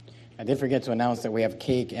I did forget to announce that we have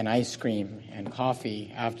cake and ice cream and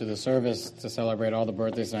coffee after the service to celebrate all the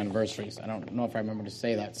birthdays and anniversaries. I don't know if I remember to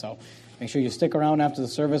say that, so make sure you stick around after the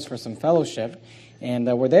service for some fellowship. And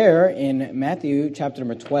we're there in Matthew chapter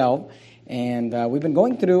number 12, and we've been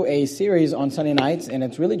going through a series on Sunday nights, and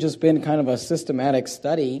it's really just been kind of a systematic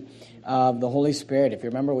study of the Holy Spirit. If you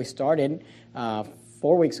remember, we started 5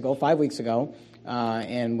 weeks ago,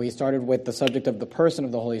 and we started with the subject of the person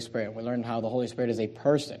of the Holy Spirit. We learned how the Holy Spirit is a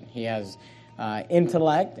person. He has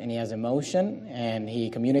intellect, and he has emotion, and he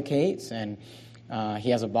communicates, and he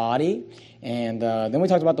has a body. And then we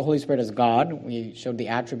talked about the Holy Spirit as God. We showed the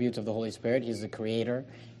attributes of the Holy Spirit. He's the creator.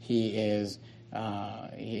 He is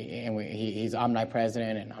he's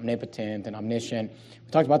omnipresent and omnipotent and omniscient.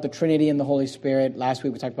 We talked about the Trinity and the Holy Spirit. Last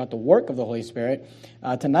week we talked about the work of the Holy Spirit.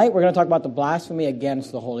 Tonight we're going to talk about the blasphemy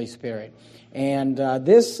against the Holy Spirit. And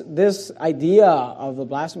this idea of the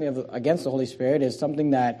blasphemy against the Holy Spirit is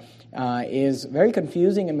something that is very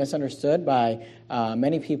confusing and misunderstood by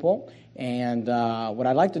many people. And what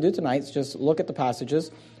I'd like to do tonight is just look at the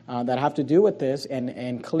passages that have to do with this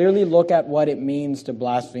and clearly look at what it means to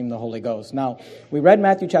blaspheme the Holy Ghost. Now, we read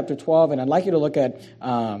Matthew chapter 12, and I'd like you to look at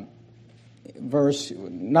not verse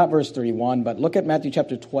 31, but look at Matthew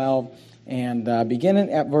chapter 12 and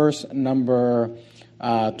beginning at verse number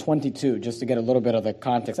 22, just to get a little bit of the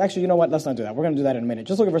context. Actually, you know what? Let's not do that. We're going to do that in a minute.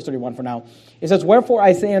 Just look at verse 31 for now. It says, "Wherefore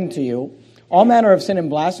I say unto you, all manner of sin and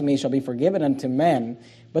blasphemy shall be forgiven unto men,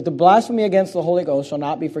 but the blasphemy against the Holy Ghost shall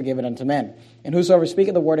not be forgiven unto men. And whosoever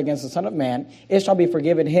speaketh the word against the Son of Man, it shall be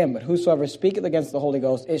forgiven him. But whosoever speaketh against the Holy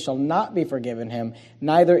Ghost, it shall not be forgiven him,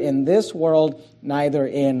 neither in this world, neither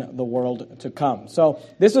in the world to come." So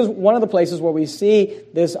this is one of the places where we see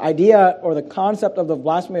this idea or the concept of the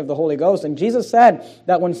blasphemy of the Holy Ghost. And Jesus said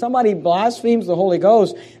that when somebody blasphemes the Holy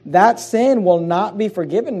Ghost, that sin will not be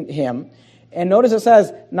forgiven him. And notice it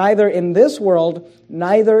says, neither in this world,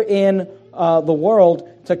 neither in the world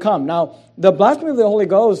to come. Now, the blasphemy of the Holy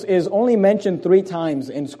Ghost is only mentioned 3 times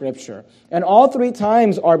in Scripture. And all 3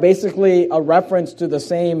 times are basically a reference to the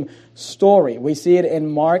same story. We see it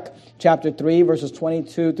in Mark chapter 3, verses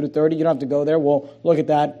 22 through 30. You don't have to go there. We'll look at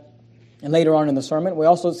that and later on in the sermon. We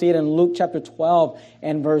also see it in Luke chapter 12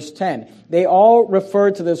 and verse 10. They all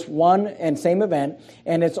refer to this one and same event,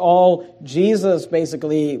 and it's all Jesus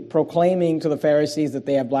basically proclaiming to the Pharisees that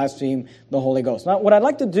they have blasphemed the Holy Ghost. Now, what I'd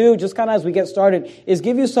like to do, just kind of as we get started, is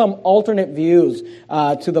give you some alternate views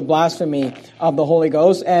to the blasphemy of the Holy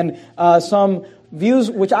Ghost, and some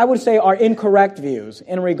views which I would say are incorrect views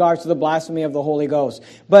in regards to the blasphemy of the Holy Ghost.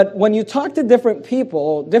 But when you talk to different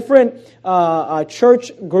people, different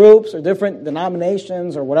church groups or different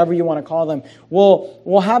denominations or whatever you want to call them,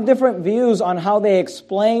 will have different views on how they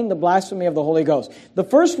explain the blasphemy of the Holy Ghost. The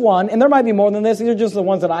first one, and there might be more than this, these are just the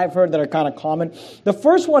ones that I've heard that are kind of common. The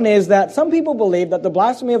first one is that some people believe that the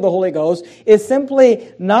blasphemy of the Holy Ghost is simply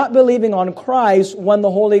not believing on Christ when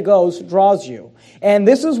the Holy Ghost draws you. And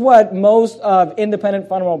this is what most of independent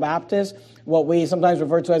fundamental Baptists, what we sometimes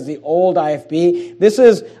refer to as the old IFB, this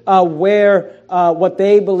is where what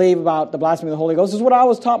they believe about the blasphemy of the Holy Ghost. This is what I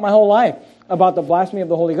was taught my whole life about the blasphemy of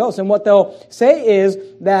the Holy Ghost. And what they'll say is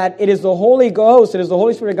that it is the Holy Ghost, it is the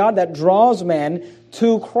Holy Spirit of God that draws men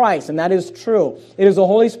to Christ. And that is true. It is the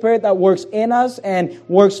Holy Spirit that works in us and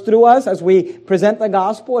works through us as we present the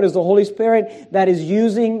gospel. It is the Holy Spirit that is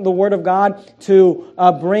using the Word of God to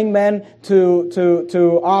bring men,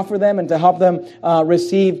 to offer them and to help them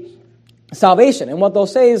receive salvation. And what they'll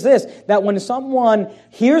say is this, that when someone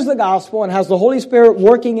hears the gospel and has the Holy Spirit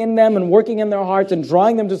working in them and working in their hearts and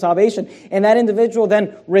drawing them to salvation, and that individual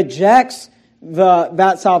then rejects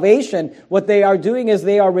that salvation, what they are doing is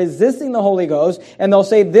they are resisting the Holy Ghost, and they'll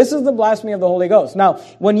say, this is the blasphemy of the Holy Ghost. Now,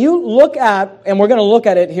 when you look at, and we're going to look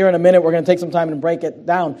at it here in a minute, we're going to take some time and break it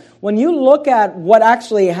down. When you look at what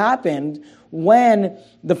actually happened when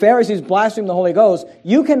the Pharisees blasphemed the Holy Ghost,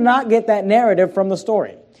 you cannot get that narrative from the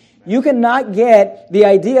story. You cannot get the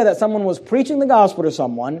idea that someone was preaching the gospel to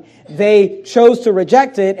someone, they chose to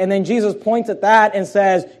reject it, and then Jesus points at that and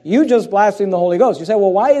says, you just blasphemed the Holy Ghost. You say,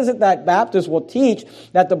 well, why is it that Baptists will teach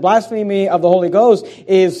that the blasphemy of the Holy Ghost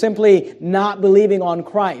is simply not believing on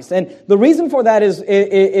Christ? And the reason for that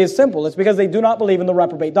is simple. It's because they do not believe in the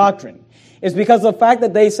reprobate doctrine. It's because of the fact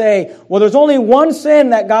that they say, well, there's only one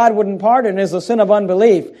sin that God wouldn't pardon, is the sin of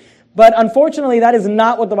unbelief. But unfortunately, that is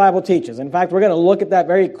not what the Bible teaches. In fact, we're going to look at that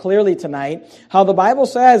very clearly tonight. How the Bible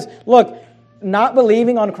says, look, not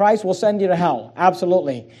believing on Christ will send you to hell.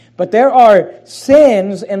 Absolutely. But there are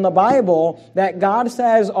sins in the Bible that God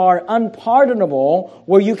says are unpardonable,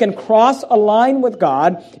 where you can cross a line with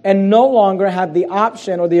God and no longer have the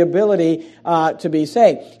option or the ability to be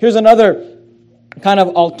saved. Here's another kind of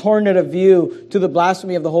alternative view to the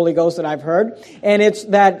blasphemy of the Holy Ghost that I've heard. And it's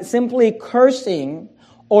that simply cursing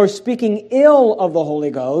or speaking ill of the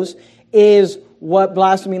Holy Ghost is what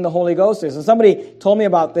blaspheming the Holy Ghost is. And somebody told me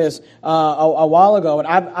about this a while ago, and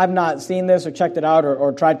I've not seen this or checked it out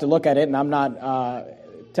or tried to look at it, and I'm not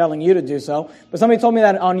telling you to do so. But somebody told me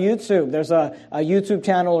that on YouTube, there's a YouTube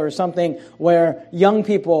channel or something where young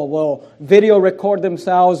people will video record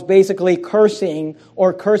themselves basically cursing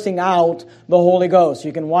or cursing out the Holy Ghost.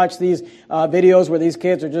 You can watch these videos where these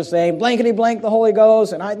kids are just saying, blankety blank the Holy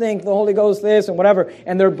Ghost, and I think the Holy Ghost this, and whatever,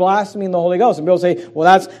 and they're blaspheming the Holy Ghost. And people say, well,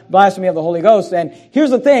 that's blasphemy of the Holy Ghost. And here's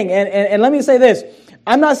the thing, and let me say this,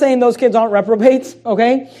 I'm not saying those kids aren't reprobates,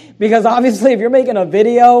 okay? Because obviously if you're making a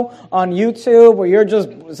video on YouTube where you're just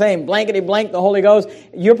saying blankety blank the Holy Ghost,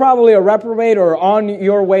 you're probably a reprobate or on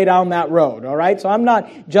your way down that road, all right? So I'm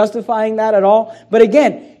not justifying that at all. But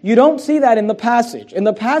again, you don't see that in the passage. In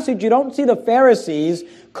the passage, you don't see the Pharisees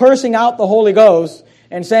cursing out the Holy Ghost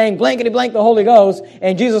and saying blankety blank the Holy Ghost,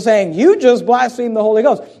 and Jesus saying, you just blasphemed the Holy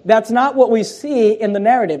Ghost. That's not what we see in the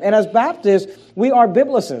narrative. And as Baptists, we are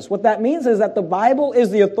biblicists. What that means is that the Bible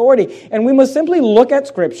is the authority, and we must simply look at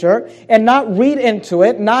Scripture and not read into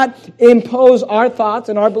it, not impose our thoughts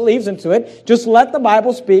and our beliefs into it. Just let the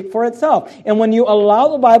Bible speak for itself. And when you allow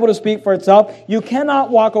the Bible to speak for itself, you cannot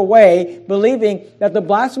walk away believing that the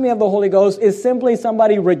blasphemy of the Holy Ghost is simply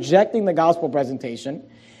somebody rejecting the gospel presentation.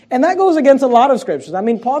 And that goes against a lot of scriptures. I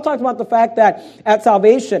mean, Paul talked about the fact that at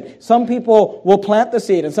salvation, some people will plant the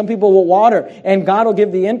seed and some people will water, and God will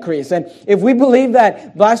give the increase. And if we believe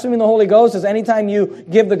that blaspheming the Holy Ghost is anytime you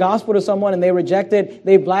give the gospel to someone and they reject it,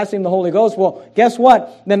 they blaspheme the Holy Ghost, well, guess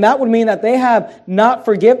what? Then that would mean that they have not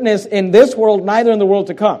forgiveness in this world, neither in the world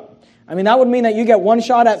to come. I mean, that would mean that you get one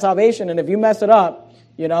shot at salvation, and if you mess it up,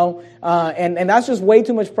 you know, and that's just way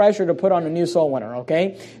too much pressure to put on a new soul winner,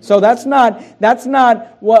 okay? So that's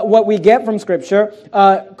not what we get from Scripture.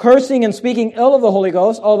 Cursing and speaking ill of the Holy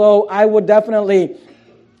Ghost, although I would definitely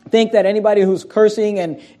think that anybody who's cursing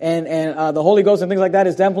and the Holy Ghost and things like that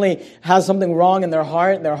is definitely has something wrong in their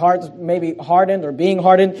heart. Their heart's maybe hardened or being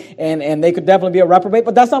hardened, and they could definitely be a reprobate.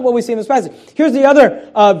 But that's not what we see in this passage. Here's the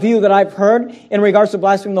other view that I've heard in regards to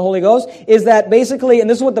blaspheming the Holy Ghost, is that basically, and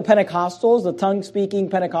this is what the Pentecostals, the tongue-speaking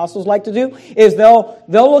Pentecostals like to do, is they'll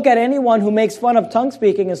look at anyone who makes fun of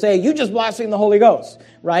tongue-speaking and say, you just blaspheme the Holy Ghost,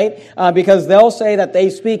 right? Because they'll say that they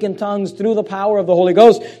speak in tongues through the power of the Holy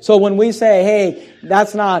Ghost. So when we say, hey,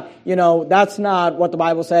 that's not what the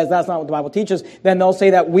Bible says, that's not what the Bible teaches, then they'll say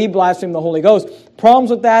that we blaspheme the Holy Ghost. Problems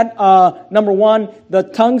with that, number one, the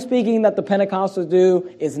tongue speaking that the Pentecostals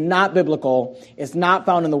do is not biblical. It's not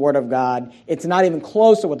found in the Word of God. It's not even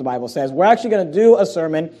close to what the Bible says. We're actually going to do a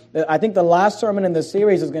sermon. I think the last sermon in this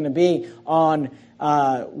series is going to be on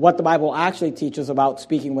what the Bible actually teaches about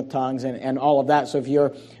speaking with tongues and all of that. So if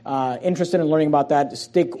you're interested in learning about that,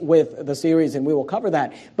 stick with the series and we will cover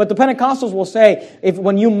that. But the Pentecostals will say,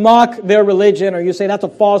 when you mock their religion or you say that's a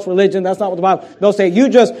false religion, that's not what the Bible, they'll say you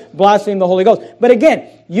just blaspheme the Holy Ghost. But again,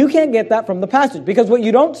 you can't get that from the passage, because what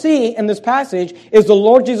you don't see in this passage is the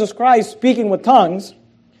Lord Jesus Christ speaking with tongues,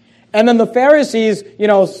 and then the Pharisees,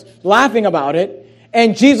 laughing about it,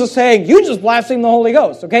 and Jesus saying, you just blaspheme the Holy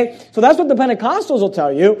Ghost, okay? So that's what the Pentecostals will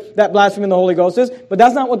tell you, that blaspheming the Holy Ghost is, but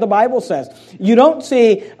that's not what the Bible says. You don't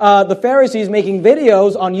see the Pharisees making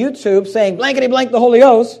videos on YouTube saying, blankety blank the Holy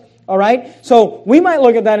Ghost, all right? So we might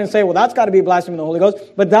look at that and say, well, that's got to be blaspheming the Holy Ghost,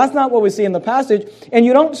 but that's not what we see in the passage. And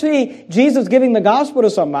you don't see Jesus giving the gospel to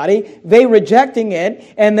somebody, they rejecting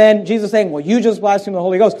it, and then Jesus saying, well, you just blaspheme the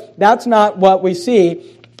Holy Ghost. That's not what we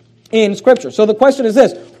see in Scripture. So the question is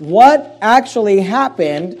this: what actually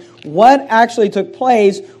happened? What actually took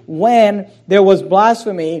place when there was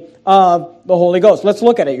blasphemy of the Holy Ghost? Let's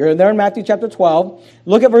look at it. You're there in Matthew chapter 12.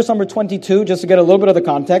 Look at verse number 22, just to get a little bit of the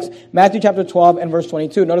context. Matthew chapter 12 and verse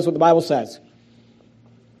 22. Notice what the Bible says.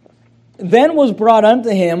 Then was brought unto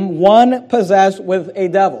him one possessed with a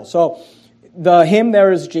devil. So him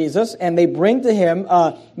there is Jesus, and they bring to him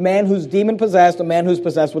a man who's demon-possessed, a man who's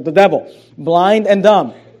possessed with the devil, blind and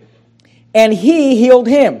dumb. And he healed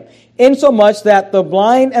him, insomuch that the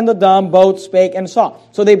blind and the dumb both spake and saw.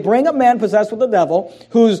 So they bring a man possessed with the devil,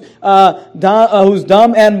 who's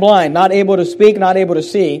dumb and blind, not able to speak, not able to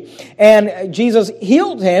see. And Jesus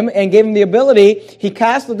healed him and gave him the ability. He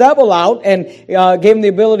cast the devil out and gave him the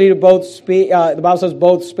ability to both speak. The Bible says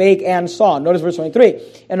both spake and saw. Notice verse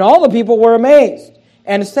 23. And all the people were amazed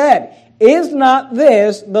and said, is not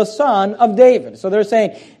this the son of David? So they're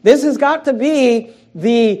saying, this has got to be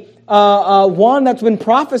the one that's been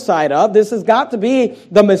prophesied of. This has got to be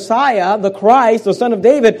the Messiah, the Christ, the Son of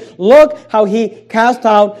David. Look how he cast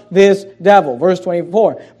out this devil. Verse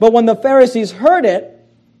 24. But when the Pharisees heard it,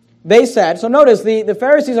 they said, so notice the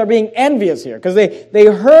Pharisees are being envious here because they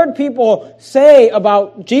heard people say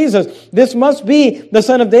about Jesus, this must be the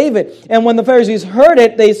Son of David. And when the Pharisees heard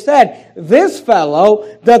it, they said, this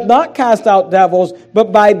fellow doth not cast out devils,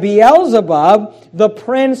 but by Beelzebub, the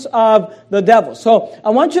prince of the devils. So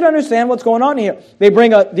I want you to understand what's going on here. They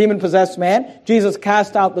bring a demon-possessed man. Jesus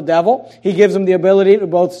cast out the devil. He gives him the ability to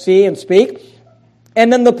both see and speak.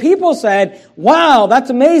 And then the people said, wow, that's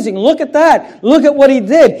amazing. Look at that. Look at what he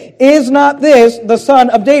did. Is not this the Son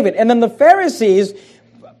of David? And then the Pharisees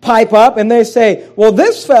pipe up and they say, well,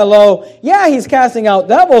 this fellow, yeah, he's casting out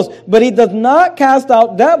devils, but he does not cast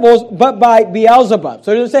out devils but by Beelzebub.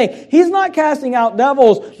 So they're saying he's not casting out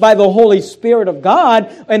devils by the Holy Spirit of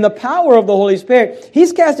God and the power of the Holy Spirit.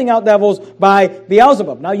 He's casting out devils by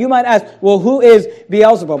Beelzebub. Now you might ask, well, who is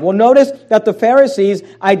Beelzebub? Well, notice that the Pharisees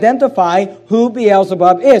identify who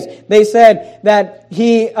Beelzebub is. They said that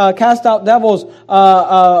he cast out devils,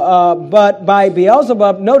 but by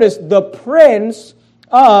Beelzebub, notice the prince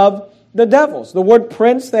of the devils. The word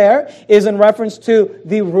prince there is in reference to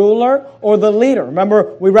the ruler or the leader.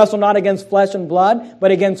 Remember, we wrestle not against flesh and blood,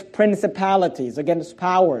 but against principalities, against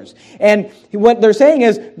powers. And what they're saying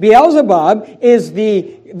is Beelzebub is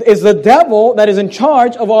the devil that is in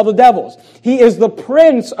charge of all the devils. He is the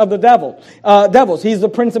prince of the devils. He's the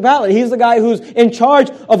principality. He's the guy who's in charge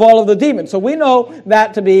of all of the demons. So we know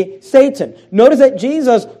that to be Satan. Notice that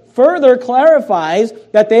Jesus further clarifies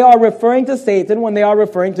that they are referring to Satan when they are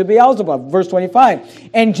referring to Beelzebub. Verse 25.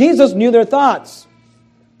 And Jesus knew their thoughts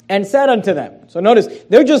and said unto them. So notice,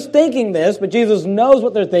 they're just thinking this, but Jesus knows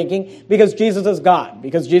what they're thinking because Jesus is God,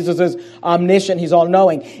 because Jesus is omniscient, He's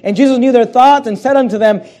all-knowing. And Jesus knew their thoughts and said unto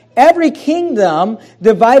them, every kingdom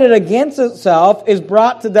divided against itself is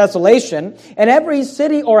brought to desolation, and every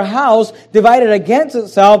city or house divided against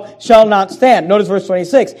itself shall not stand. Notice verse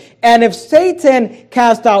 26. And if Satan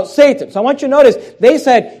cast out Satan. So I want you to notice, they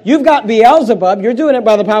said, you've got Beelzebub, you're doing it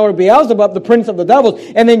by the power of Beelzebub, the prince of the devils.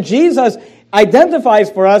 And then Jesus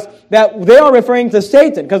identifies for us that they are referring to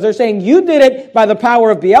Satan because they're saying you did it by the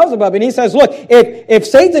power of Beelzebub. And he says, look, if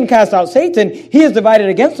Satan cast out Satan, he is divided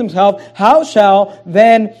against himself. How shall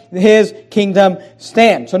then his kingdom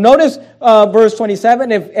stand? So notice verse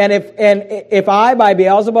 27. If I by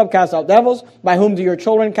Beelzebub cast out devils, by whom do your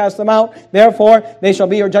children cast them out? Therefore they shall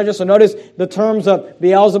be your judges. So notice the terms of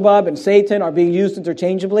Beelzebub and Satan are being used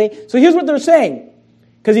interchangeably. So here's what they're saying.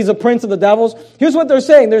 Because he's a prince of the devils. Here's what they're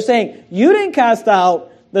saying. They're saying, you didn't cast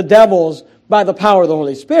out the devils by the power of the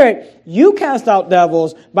Holy Spirit. You cast out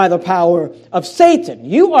devils by the power of Satan.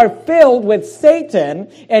 You are filled with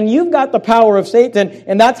Satan, and you've got the power of Satan,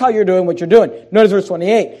 and that's how you're doing what you're doing. Notice verse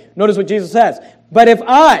 28. Notice what Jesus says. But if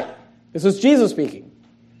this is Jesus speaking,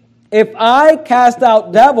 if I cast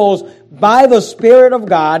out devils by the Spirit of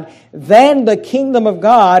God, then the kingdom of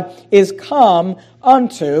God is come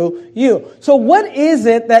unto you. So what is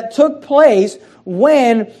it that took place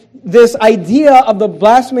when this idea of the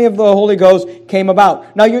blasphemy of the Holy Ghost came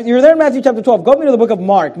about? Now, you're there in Matthew chapter 12. Go with me to the book of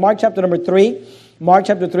Mark. Mark chapter number 3. Mark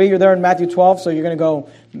chapter 3, you're there in Matthew 12, so you're going to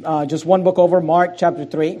go just one book over, Mark chapter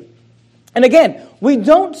 3. And again, we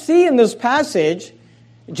don't see in this passage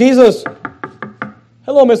Jesus,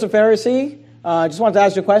 hello, Mr. Pharisee. Just wanted to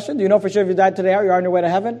ask you a question. Do you know for sure if you died today or you're on your way to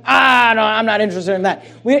heaven? No, I'm not interested in that.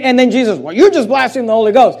 And then Jesus, well, you just blasphemed the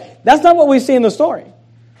Holy Ghost. That's not what we see in the story.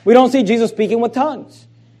 We don't see Jesus speaking with tongues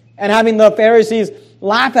and having the Pharisees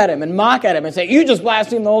laugh at him and mock at him and say, you just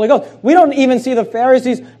blasphemed the Holy Ghost. We don't even see the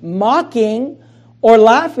Pharisees mocking or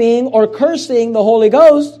laughing or cursing the Holy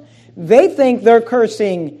Ghost. They think they're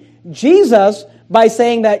cursing Jesus by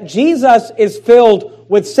saying that Jesus is filled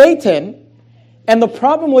with Satan. And the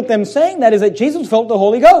problem with them saying that is that Jesus was filled with the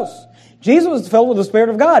Holy Ghost. Jesus was filled with the Spirit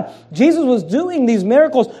of God. Jesus was doing these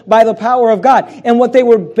miracles by the power of God. And what they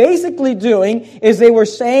were basically doing is they were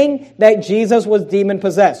saying that Jesus was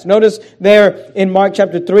demon-possessed. Notice there in Mark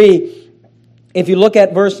chapter 3, if you look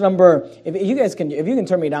at verse number, if you can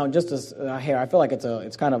turn me down just a hair, I feel like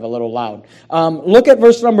it's kind of a little loud. Look at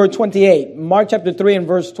verse number 28, Mark chapter 3 and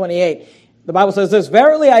verse 28. The Bible says this,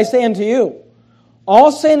 verily I say unto you,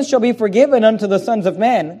 all sins shall be forgiven unto the sons of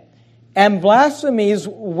men, and blasphemies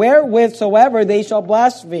wherewith soever they shall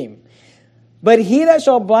blaspheme. But he that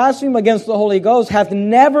shall blaspheme against the Holy Ghost hath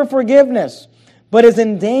never forgiveness, but is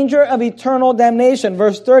in danger of eternal damnation.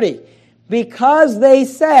 Verse 30. Because they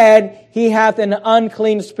said he hath an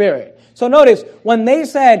unclean spirit. So notice, when they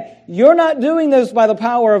said, you're not doing this by the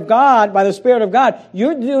power of God, by the Spirit of God,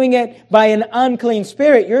 you're doing it by an unclean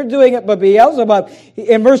spirit. You're doing it by Beelzebub.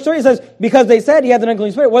 In verse 3 it says, because they said he had an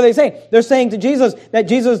unclean spirit. What are they saying? They're saying to Jesus that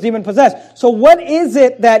Jesus is demon-possessed. So what is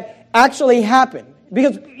it that actually happened?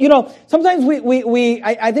 Because, sometimes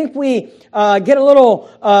I think we get a little,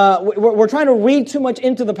 we're trying to read too much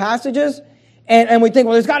into the passages, and we think,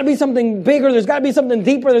 well, there's got to be something bigger, there's got to be something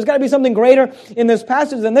deeper, there's got to be something greater in this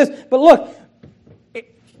passage than this. But look,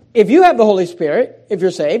 if you have the Holy Spirit, if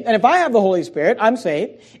you're saved, and if I have the Holy Spirit, I'm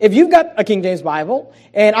saved. If you've got a King James Bible,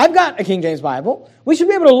 and I've got a King James Bible, we should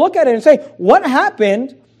be able to look at it and say, what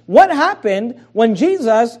happened when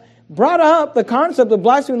Jesus brought up the concept of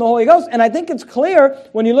blaspheming the Holy Ghost? And I think it's clear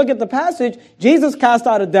when you look at the passage, Jesus cast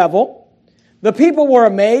out a devil. The people were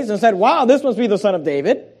amazed and said, wow, this must be the Son of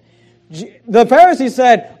David. The Pharisees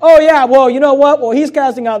said, oh yeah, well, you know what? Well, he's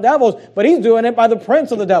casting out devils, but he's doing it by the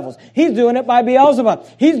prince of the devils. He's doing it by Beelzebub.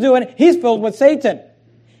 He's filled with Satan.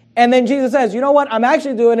 And then Jesus says, you know what? I'm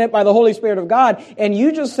actually doing it by the Holy Spirit of God. And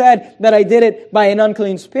you just said that I did it by an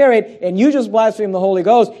unclean spirit. And you just blasphemed the Holy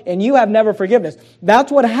Ghost. And you have never forgiveness.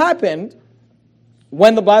 That's what happened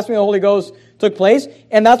when the blasphemy of the Holy Ghost took place.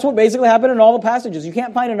 And that's what basically happened in all the passages. You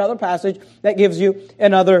can't find another passage that gives you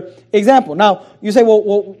another example. Now, you say, well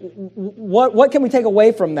what can we take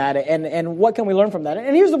away from that? And what can we learn from that?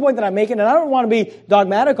 And here's the point that I'm making. And I don't want to be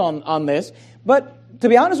dogmatic on this. But to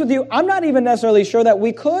be honest with you, I'm not even necessarily sure that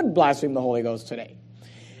we could blaspheme the Holy Ghost today.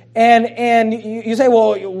 And you say,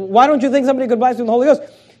 well, why don't you think somebody could blaspheme the Holy Ghost?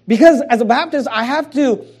 Because as a Baptist, I have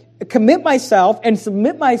to commit myself and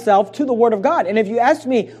submit myself to the Word of God. And if you ask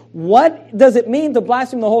me, what does it mean to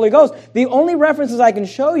blaspheme the Holy Ghost? The only references I can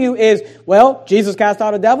show you is, well, Jesus cast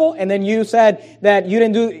out a devil, and then you said that you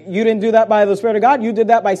didn't do that by the Spirit of God. You did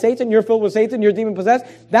that by Satan. You're filled with Satan. You're demon-possessed.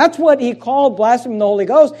 That's what he called blaspheming the Holy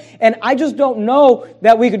Ghost. And I just don't know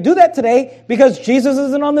that we could do that today because Jesus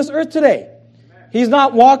isn't on this earth today. He's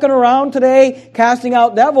not walking around today casting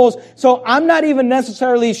out devils. So I'm not even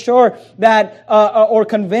necessarily sure that or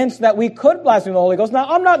convinced that we could blaspheme the Holy Ghost. Now,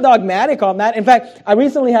 I'm not dogmatic on that. In fact, I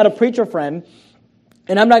recently had a preacher friend,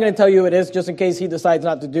 and I'm not going to tell you who it is just in case he decides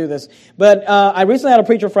not to do this. But I recently had a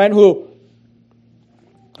preacher friend who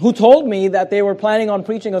told me that they were planning on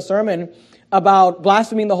preaching a sermon about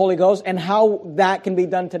blaspheming the Holy Ghost and how that can be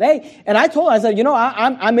done today. And I told him, I said,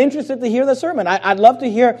 I'm interested to hear the sermon. I'd love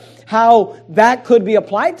to hear how that could be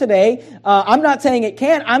applied today. I'm not saying it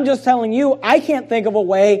can't. I'm just telling you, I can't think of a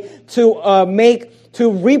way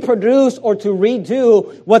to reproduce or to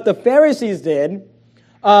redo what the Pharisees did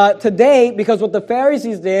today, because what the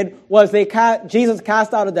Pharisees did was Jesus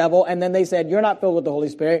cast out a devil, and then they said, you're not filled with the Holy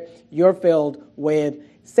Spirit, you're filled with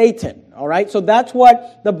Satan. All right? So that's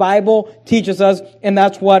what the Bible teaches us, and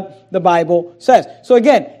that's what the Bible says. So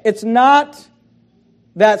again, it's not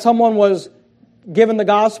that someone was given the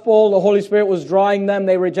gospel, the Holy Spirit was drawing them,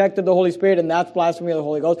 they rejected the Holy Spirit, and that's blasphemy of the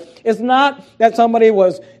Holy Ghost. It's not that somebody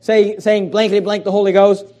was saying blankety blank the Holy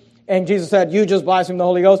Ghost, and Jesus said, you just blasphemed the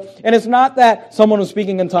Holy Ghost. And it's not that someone was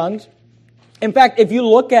speaking in tongues. In fact, if you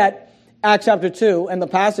look at Acts chapter 2 and the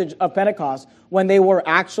passage of Pentecost, when they were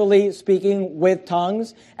actually speaking with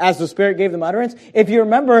tongues as the Spirit gave them utterance, if you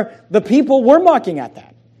remember, the people were mocking at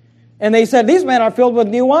that. And they said, these men are filled with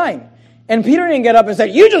new wine. And Peter didn't get up and say,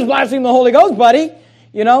 you just blasphemed the Holy Ghost, buddy.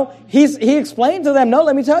 He explained to them, no,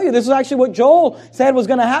 let me tell you, this is actually what Joel said was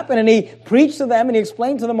going to happen. And he preached to them and he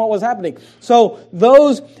explained to them what was happening. So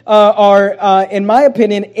those are, in my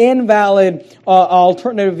opinion, invalid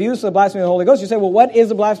alternative views of the blasphemy of the Holy Ghost. You say, well, what is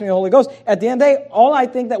the blasphemy of the Holy Ghost? At the end of the day, all I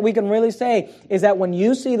think that we can really say is that when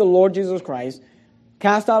you see the Lord Jesus Christ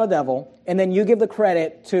cast out a devil, and then you give the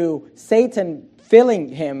credit to Satan filling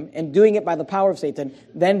him and doing it by the power of Satan,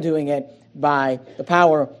 then doing it by the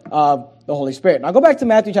power of the Holy Spirit. Now go back to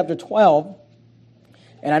Matthew chapter 12,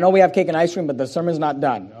 and I know we have cake and ice cream, but the sermon's not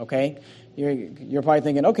done, okay? You're probably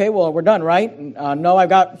thinking, okay, well, we're done, right? No, I've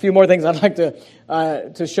got a few more things I'd like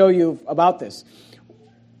to show you about this.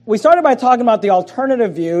 We started by talking about the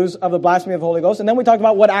alternative views of the blasphemy of the Holy Ghost, and then we talked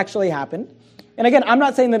about what actually happened. And again, I'm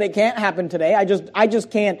not saying that it can't happen today. I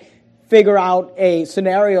just can't figure out a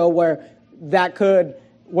scenario where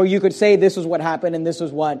you could say this is what happened and this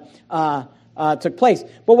is what took place.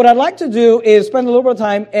 But what I'd like to do is spend a little bit of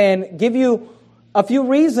time and give you a few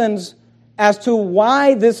reasons as to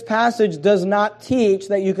why this passage does not teach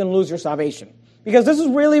that you can lose your salvation. Because this is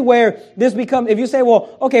really where this becomes, if you say,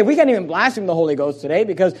 well, okay, we can't even blaspheme the Holy Ghost today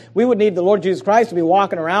because we would need the Lord Jesus Christ to be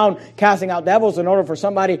walking around casting out devils in order for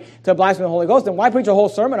somebody to blaspheme the Holy Ghost, then why preach a whole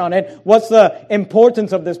sermon on it? What's the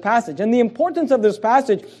importance of this passage? And the importance of this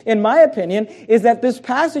passage, in my opinion, is that this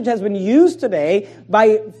passage has been used today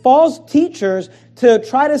by false teachers to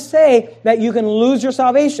try to say that you can lose your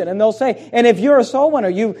salvation. And they'll say, and if you're a soul winner,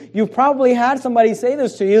 you've probably had somebody say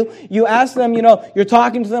this to you. You ask them, you're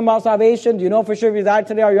talking to them about salvation. Do you know for sure if you died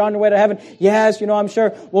today, are you on your way to heaven? Yes, I'm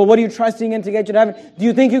sure. Well, what are you trusting in to get you to heaven? Do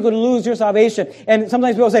you think you could lose your salvation? And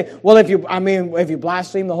sometimes people say, well, if you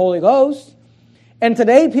blaspheme the Holy Ghost. And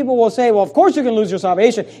today people will say, well, of course you can lose your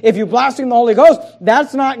salvation. If you blaspheme the Holy Ghost,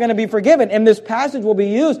 that's not going to be forgiven. And this passage will be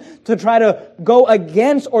used to try to go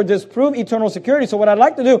against or disprove eternal security. So what I'd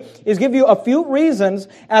like to do is give you a few reasons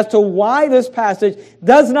as to why this passage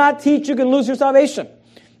does not teach you can lose your salvation.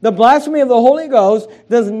 The blasphemy of the Holy Ghost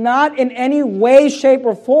does not in any way, shape,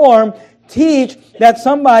 or form teach that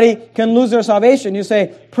somebody can lose their salvation. You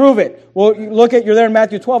say, prove it. Well, you're there in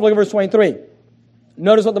Matthew 12, look at verse 23.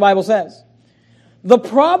 Notice what the Bible says. The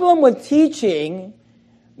problem with teaching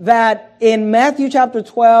that in Matthew chapter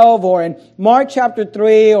 12 or in Mark chapter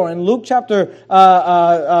 3 or in Luke chapter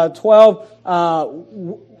 12,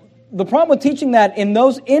 the problem with teaching that in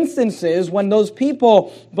those instances when those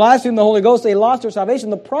people blaspheme the Holy Ghost, they lost their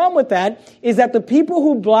salvation. The problem with that is that the people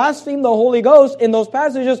who blaspheme the Holy Ghost in those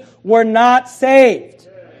passages were not saved.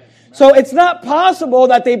 So it's not possible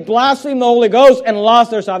that they blasphemed the Holy Ghost and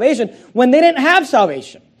lost their salvation when they didn't have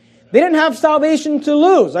salvation. They didn't have salvation to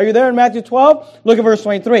lose. Are you there in Matthew 12? Look at verse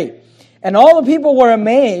 23. And all the people were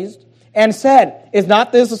amazed and said, is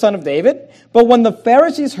not this the son of David? But when the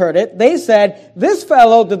Pharisees heard it, they said, this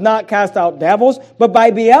fellow did not cast out devils, but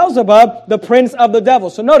by Beelzebub, the prince of the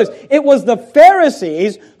devils. So notice, it was the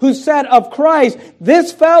Pharisees who said of Christ,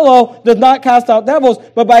 this fellow does not cast out devils,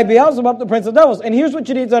 but by Beelzebub, the prince of devils. And here's what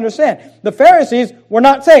you need to understand. The Pharisees were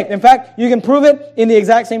not saved. In fact, you can prove it in the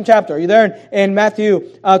exact same chapter. Are you there in Matthew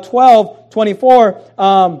 12,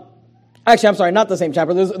 24? Actually, I'm sorry, not the same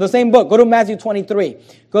chapter. There's the same book. Go to Matthew 23.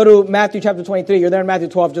 Go to Matthew chapter 23. You're there in Matthew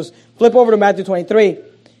 12. Just flip over to Matthew 23.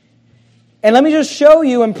 And let me just show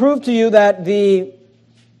you and prove to you that the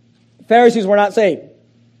Pharisees were not saved.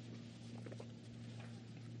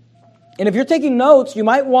 And if you're taking notes, you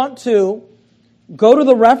might want to go to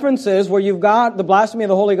the references where you've got the blasphemy of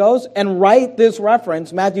the Holy Ghost and write this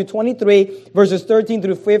reference, Matthew 23, verses 13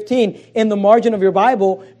 through 15, in the margin of your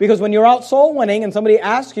Bible. Because when you're out soul winning and somebody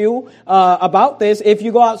asks you about this, if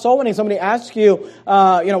you go out soul winning, somebody asks you,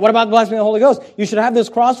 what about the blasphemy of the Holy Ghost? You should have this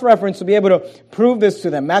cross-reference to be able to prove this to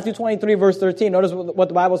them. Matthew 23, verse 13, notice what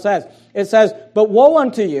the Bible says. It says, but woe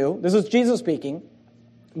unto you, this is Jesus speaking,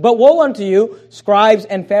 but woe unto you, scribes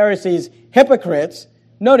and Pharisees, hypocrites.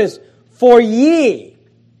 Notice, for ye,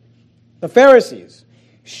 the Pharisees,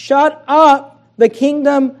 shut up the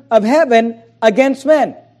kingdom of heaven against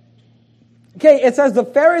men. Okay, it says the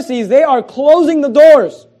Pharisees, they are closing the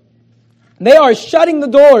doors. They are shutting the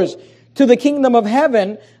doors to the kingdom of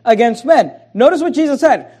heaven against men. Notice what Jesus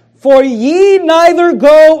said. For ye neither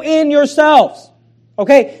go in yourselves.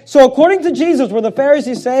 Okay, so according to Jesus, were the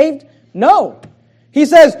Pharisees saved? No. He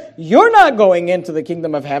says, you're not going into the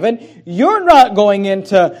kingdom of heaven. You're not going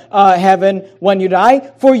into heaven when you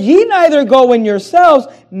die. For ye neither go in yourselves,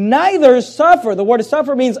 neither suffer. The word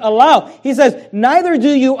suffer means allow. He says, neither do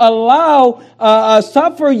you allow,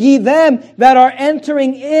 suffer ye them that are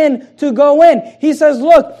entering in to go in. He says,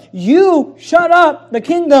 look, you shut up the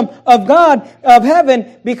kingdom of God, of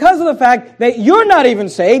heaven, because of the fact that you're not even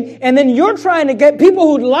saved. And then you're trying to get people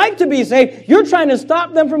who'd like to be saved. You're trying to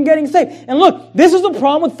stop them from getting saved. And look, this is the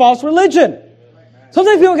problem with false religion.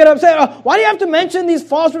 Sometimes people get upset. Oh, why do you have to mention these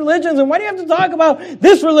false religions? And why do you have to talk about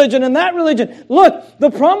this religion and that religion? Look,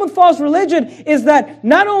 the problem with false religion is that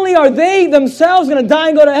not only are they themselves going to die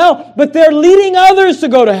and go to hell, but they're leading others to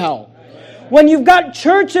go to hell. When you've got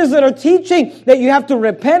churches that are teaching that you have to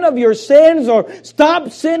repent of your sins or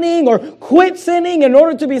stop sinning or quit sinning in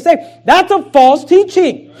order to be saved, that's a false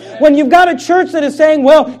teaching. When you've got a church that is saying,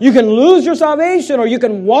 well, you can lose your salvation or you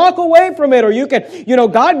can walk away from it or you can,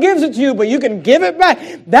 God gives it to you, but you can give it back.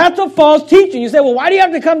 That's a false teaching. You say, well, why do you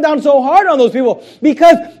have to come down so hard on those people?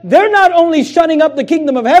 Because they're not only shutting up the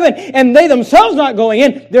kingdom of heaven and they themselves not going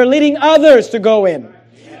in, they're leading others to go in.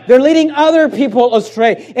 They're leading other people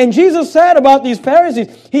astray. And Jesus said about these Pharisees,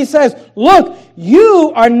 He says, look,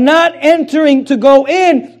 you are not entering to go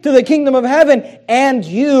in to the kingdom of heaven, and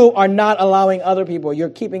you are not allowing other people. You're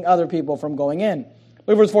keeping other people from going in.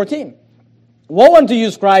 Look at verse 14. Woe unto you,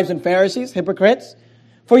 scribes and Pharisees, hypocrites,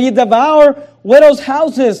 For ye devour widows'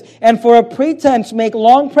 houses, and for a pretense make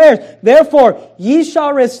long prayers. Therefore ye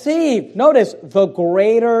shall receive, notice, the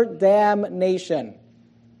greater damnation.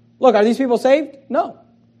 Look, are these people saved? No.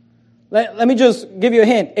 Let me just give you a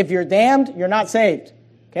hint. If you're damned, you're not saved.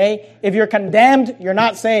 Okay? If you're condemned, you're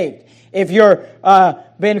not saved. If you're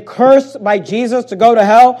been cursed by Jesus to go to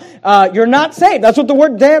hell, you're not saved. That's what the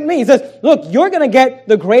word damned means. He says, look, you're going to get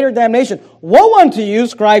the greater damnation. Woe unto you,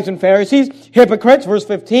 scribes and Pharisees, hypocrites, verse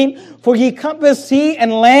 15, for ye compass sea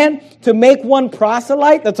and land to make one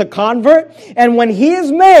proselyte, that's a convert, and when he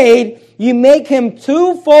is made, ye make him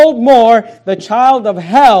twofold more the child of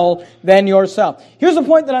hell than yourself. Here's the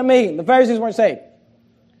point that I'm making. The Pharisees weren't saved.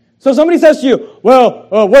 So somebody says to you, well,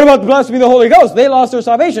 what about the blasphemy of the Holy Ghost? They lost their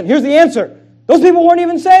salvation. Here's the answer. Those people weren't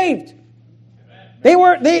even saved. They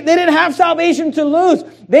didn't have salvation to lose.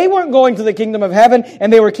 They weren't going to the kingdom of heaven,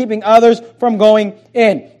 and they were keeping others from going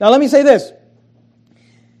in. Now let me say this.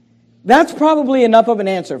 That's probably enough of an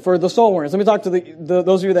answer for the soul winners. Let me talk to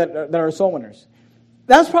those of you that are soul winners.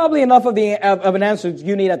 That's probably enough of an answer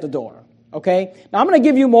you need at the door. Okay? Now, I'm going to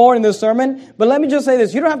give you more in this sermon, but let me just say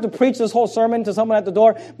this. You don't have to preach this whole sermon to someone at the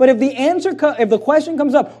door, but if the question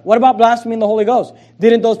comes up, what about blaspheming the Holy Ghost?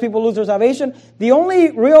 Didn't those people lose their salvation? The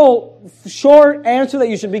only real short answer that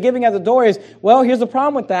you should be giving at the door is, well, here's the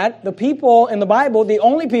problem with that. The people in the Bible, the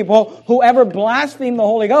only people who ever blasphemed the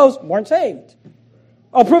Holy Ghost weren't saved.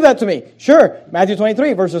 Oh, prove that to me. Sure. Matthew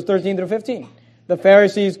 23, verses 13 through 15. The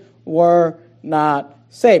Pharisees were not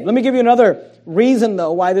saved. Let me give you another reason,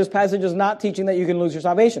 though, why this passage is not teaching that you can lose your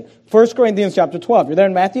salvation. 1 Corinthians chapter 12. You're there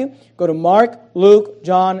in Matthew? Go to Mark, Luke,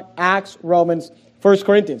 John, Acts, Romans, 1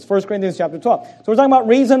 Corinthians. 1 Corinthians chapter 12. So we're talking about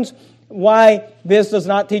reasons why this does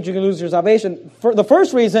not teach you can lose your salvation. The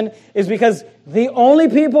first reason is because the only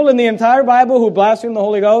people in the entire Bible who blasphemed the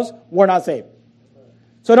Holy Ghost were not saved.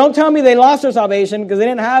 So don't tell me they lost their salvation because they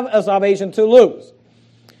didn't have a salvation to lose.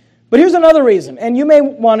 But here's another reason, and you may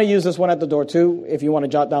want to use this one at the door too, if you want to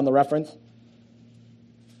jot down the reference.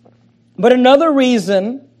 But another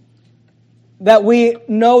reason that we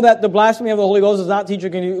know that the blasphemy of the Holy Ghost does not teach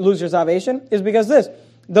you can lose your salvation is because this.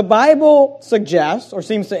 The Bible suggests, or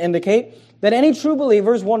seems to indicate, that any true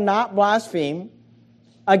believers will not blaspheme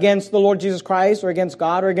against the Lord Jesus Christ, or against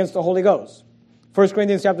God, or against the Holy Ghost. 1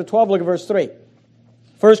 Corinthians chapter 12, look at verse 3.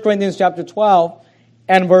 1 Corinthians chapter 12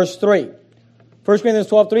 and verse 3. 1 Corinthians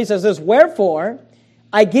 12:3 says this, wherefore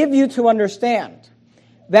I give you to understand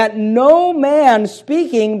that no man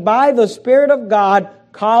speaking by the Spirit of God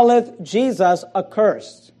calleth Jesus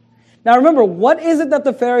accursed. Now remember, what is it that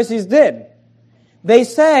the Pharisees did? They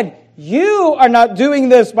said, you are not doing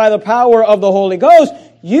this by the power of the Holy Ghost.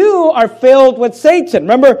 You are filled with Satan.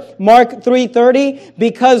 Remember Mark 3:30?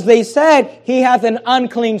 Because they said he hath an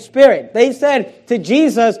unclean spirit. They said to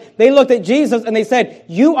Jesus, they looked at Jesus and they said,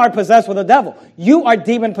 you are possessed with a devil. You are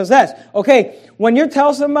demon possessed. Okay, when you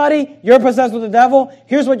tell somebody you're possessed with the devil,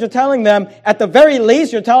 here's what you're telling them. At the very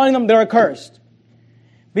least, you're telling them they're accursed.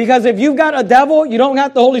 Because if you've got a devil, you don't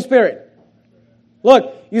have the Holy Spirit.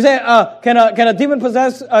 Look, you say, can a demon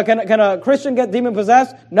possessed, can a Christian get demon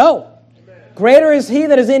possessed? No. Greater is he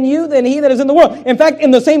that is in you than he that is in the world. In fact,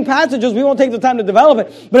 in the same passages, we won't take the time to develop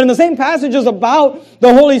it, but in the same passages about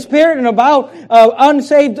the Holy Spirit and about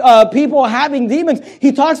unsaved people having demons,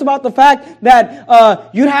 he talks about the fact that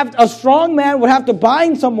you'd have a strong man would have to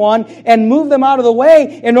bind someone and move them out of the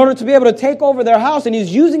way in order to be able to take over their house. And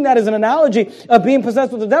he's using that as an analogy of being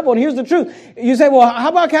possessed with the devil. And here's the truth. You say, well, how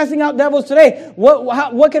about casting out devils today?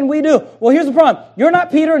 What can we do? Well, here's the problem. You're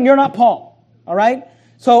not Peter and you're not Paul. All right?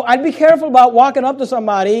 So I'd be careful about walking up to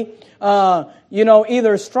somebody,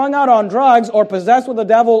 either strung out on drugs or possessed with the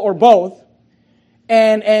devil or both,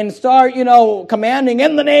 and start, commanding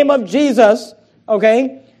in the name of Jesus,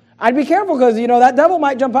 okay? I'd be careful because, that devil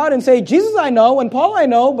might jump out and say, Jesus I know and Paul I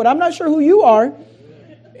know, but I'm not sure who you are.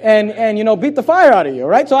 And beat the fire out of you,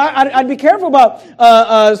 right? So I'd be careful about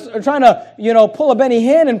trying to, pull a Benny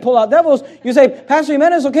Hinn and pull out devils. You say, Pastor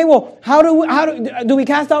Jimenez, okay, well, how do we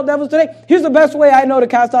cast out devils today? Here's the best way I know to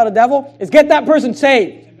cast out a devil is get that person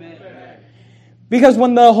saved. Amen. Because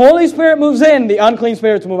when the Holy Spirit moves in, the unclean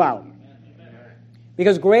spirits move out.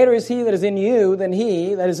 Because greater is he that is in you than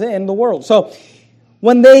he that is in the world. So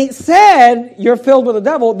when they said, you're filled with the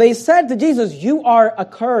devil, they said to Jesus, you are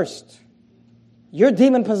accursed. You're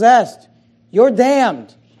demon possessed. You're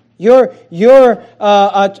damned. You're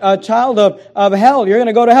a child of hell. You're going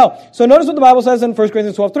to go to hell. So notice what the Bible says in 1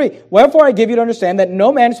 Corinthians 12:3. Wherefore I give you to understand that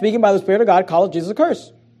no man speaking by the Spirit of God calleth Jesus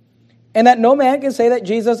accursed. And that no man can say that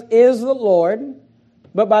Jesus is the Lord,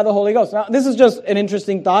 but by the Holy Ghost. Now, this is just an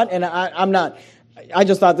interesting thought, and I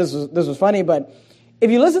just thought this was funny, but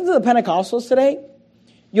if you listen to the Pentecostals today,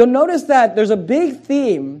 you'll notice that there's a big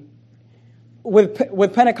theme with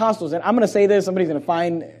Pentecostals. And I'm going to say this, somebody's going to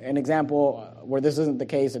find an example where this isn't the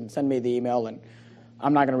case and send me the email, and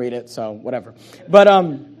I'm not going to read it, so whatever. But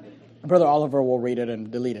Brother Oliver will read it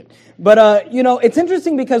and delete it. But, it's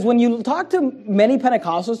interesting because when you talk to many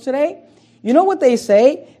Pentecostals today, you know what they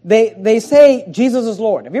say? They say Jesus is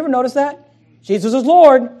Lord. Have you ever noticed that? Jesus is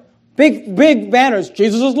Lord. Big banners.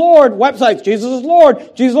 Jesus is Lord. Websites. Jesus is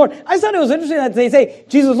Lord. Jesus is Lord. I thought it was interesting that they say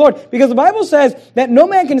Jesus is Lord because the Bible says that no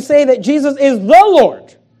man can say that Jesus is the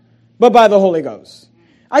Lord but by the Holy Ghost.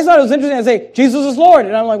 I thought it was interesting to say Jesus is Lord.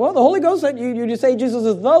 And I'm like, well, the Holy Ghost said you just say Jesus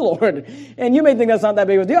is the Lord. And you may think that's not that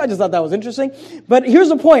big of a deal. I just thought that was interesting. But here's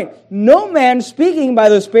the point. No man speaking by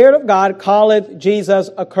the Spirit of God calleth Jesus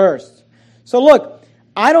accursed. So look,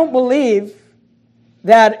 I don't believe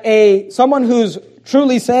that someone who's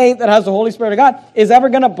truly saved that has the Holy Spirit of God is ever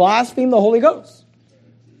going to blaspheme the Holy Ghost.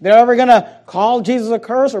 They're ever going to call Jesus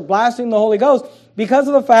accursed or blaspheme the Holy Ghost because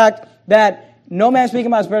of the fact that no man speaking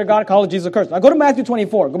by the Spirit of God calleth Jesus accursed. Now go to Matthew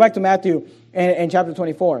 24. Go back to Matthew and chapter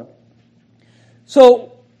 24.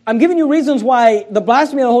 So I'm giving you reasons why the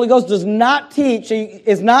blasphemy of the Holy Ghost is not teaching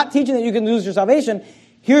that you can lose your salvation.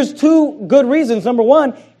 Here's two good reasons. Number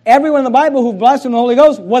one, everyone in the Bible who blasphemed the Holy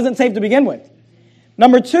Ghost wasn't saved to begin with.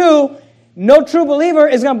 Number two, no true believer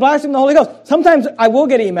is going to blaspheme the Holy Ghost. Sometimes I will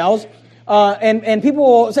get emails, and people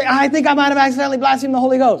will say, I think I might have accidentally blasphemed the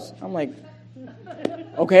Holy Ghost. I'm like,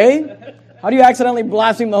 okay. How do you accidentally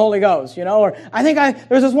blaspheme the Holy Ghost? Or I think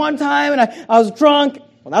there's this one time and I was drunk.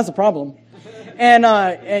 Well, that's the problem.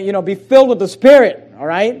 And be filled with the Spirit, all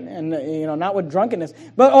right? And, not with drunkenness.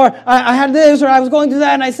 Or I had this, or I was going through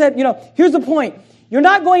that, and I said, here's the point. You're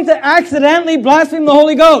not going to accidentally blaspheme the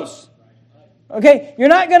Holy Ghost. Okay? You're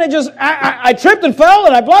not going to just, I tripped and fell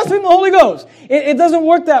and I blasphemed the Holy Ghost. It doesn't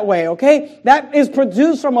work that way, okay? That is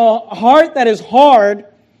produced from a heart that is hard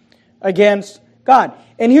against God.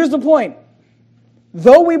 And here's the point.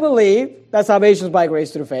 Though we believe that salvation is by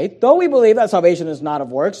grace through faith, though we believe that salvation is not of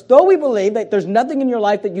works, though we believe that there's nothing in your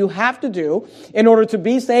life that you have to do in order to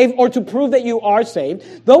be saved or to prove that you are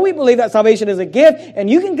saved, though we believe that salvation is a gift and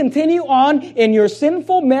you can continue on in your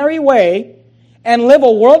sinful, merry way and live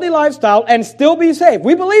a worldly lifestyle and still be saved.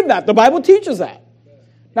 We believe that. The Bible teaches that.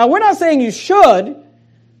 Now, we're not saying you should,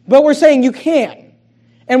 but we're saying you can.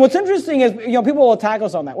 And what's interesting is, people will attack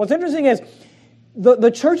us on that. What's interesting is,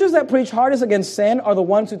 the churches that preach hardest against sin are the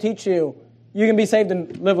ones who teach you can be saved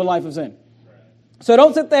and live a life of sin. So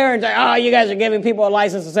don't sit there and say, you guys are giving people a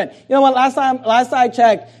license to sin. You know what? Last I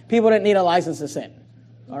checked, people didn't need a license to sin.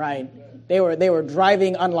 All right? They were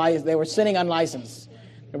driving unlicensed. They were sinning unlicensed.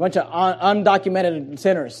 They're a bunch of undocumented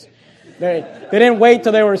sinners. They didn't wait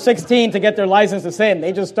till they were 16 to get their license to sin.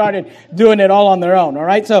 They just started doing it all on their own, all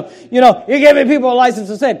right? So, you're giving people a license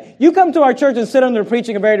to sin. You come to our church and sit under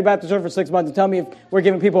preaching a Verity Baptist Church for 6 months and tell me if we're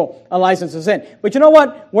giving people a license to sin. But you know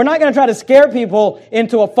what? We're not going to try to scare people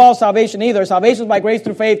into a false salvation either. Salvation is by grace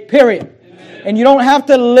through faith, period. Amen. And you don't have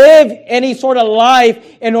to live any sort of life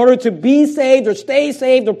in order to be saved or stay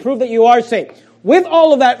saved or prove that you are saved. With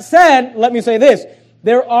all of that said, let me say this.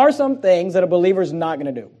 There are some things that a believer is not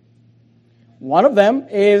going to do. One of them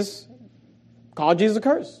is call Jesus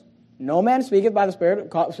accursed. No man speaking by the Spirit of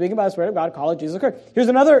God, call Jesus accursed. Here's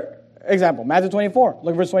another example. Matthew 24.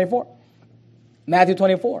 Look at verse 24. Matthew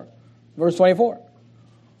 24, verse 24.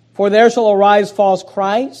 For there shall arise false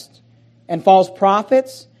Christs and false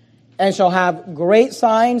prophets, and shall have great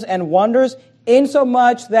signs and wonders,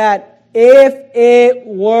 insomuch that if it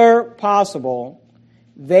were possible,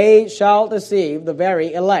 they shall deceive the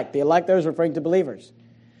very elect. The elect there is referring to believers.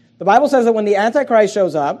 The Bible says that when the Antichrist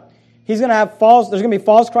shows up, there's going to be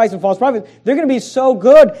false Christs and false prophets. They're going to be so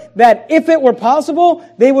good that if it were possible,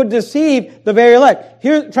 they would deceive the very elect.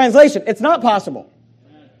 Here's translation. It's not possible.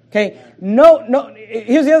 Okay? No.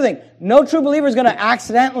 Here's the other thing. No true believer is going to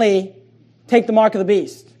accidentally take the mark of the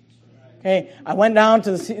beast. Okay? I went down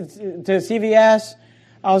to CVS.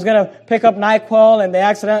 I was going to pick up NyQuil, and they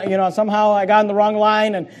accidentally, somehow I got in the wrong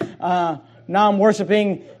line, and now I'm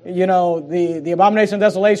worshiping, the abomination of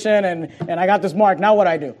desolation, and I got this mark. Now what do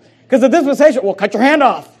I do? Because the dispensation, well, cut your hand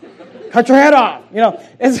off. Cut your head off.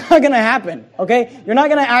 It's not going to happen, okay? You're not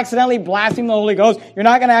going to accidentally blaspheme the Holy Ghost. You're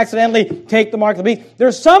not going to accidentally take the mark of the beast.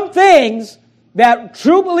 There's some things that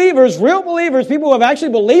true believers, real believers, people who have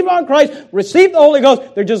actually believed on Christ, received the Holy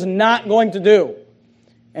Ghost, they're just not going to do.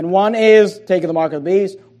 And one is taking the mark of the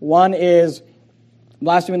beast. One is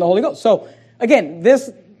blaspheming the Holy Ghost. So, again,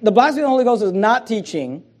 the blasphemy of the Holy Ghost is not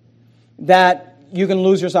teaching that you can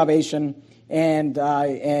lose your salvation, and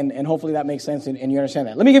hopefully that makes sense and you understand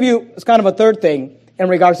that. Let me give you kind of a third thing in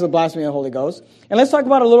regards to the blasphemy of the Holy Ghost. And let's talk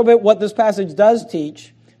about a little bit what this passage does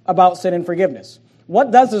teach about sin and forgiveness.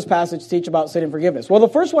 What does this passage teach about sin and forgiveness? Well, the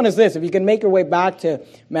first one is this. If you can make your way back to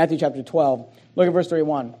Matthew chapter 12, look at verse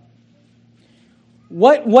 31.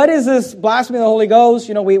 What is this blasphemy of the Holy Ghost?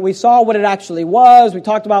 You know, we saw what it actually was. We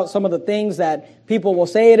talked about some of the things that people will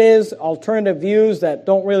say it is, alternative views that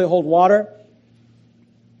don't really hold water.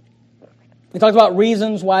 We talked about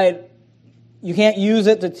reasons why you can't use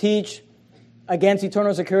it to teach against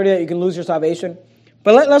eternal security, that you can lose your salvation.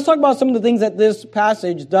 But let's talk about some of the things that this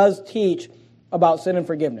passage does teach about sin and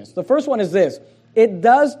forgiveness. The first one is this. It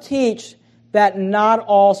does teach that not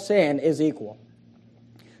all sin is equal.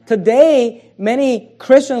 Today, many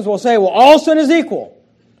Christians will say, well, all sin is equal.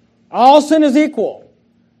 All sin is equal.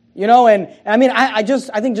 You know, and I mean, I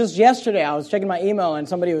think just yesterday I was checking my email and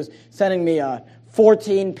somebody was sending me a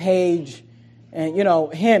 14-page, and you know,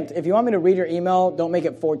 hint, if you want me to read your email, don't make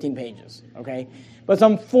it 14 pages, okay? But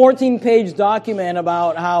some 14-page document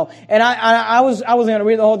about how, and I wasn't going to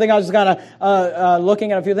read the whole thing. I was just kind of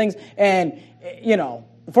looking at a few things, and you know,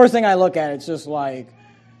 the first thing I look at, it's just like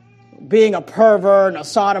being a pervert, a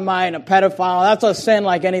sodomite, a pedophile. That's a sin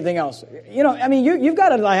like anything else. You know, I mean, you've got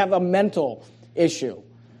to have a mental issue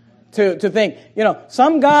to think. You know,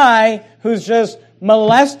 some guy who's just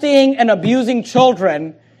molesting and abusing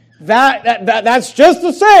children, that's just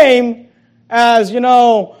the same as, you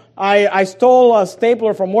know, I stole a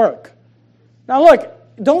stapler from work. Now look,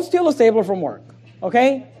 don't steal a stapler from work,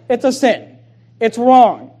 okay? It's a sin. It's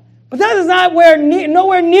wrong. But that is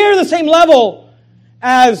nowhere near the same level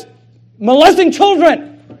as molesting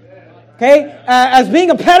children, okay? As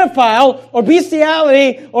being a pedophile or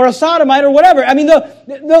bestiality or a sodomite or whatever. I mean,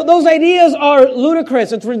 those ideas are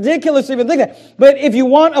ludicrous. It's ridiculous to even think that. But if you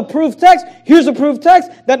want a proof text, here's a proof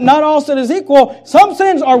text that not all sin is equal. Some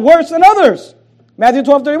sins are worse than others. Matthew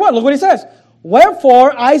 12:31, look what he says.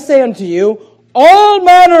 Wherefore I say unto you, all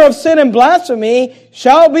manner of sin and blasphemy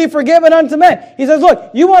shall be forgiven unto men. He says,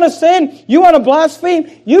 look, you want to sin, you want to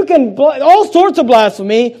blaspheme, you can, all sorts of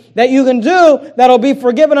blasphemy that you can do that'll be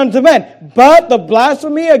forgiven unto men. But the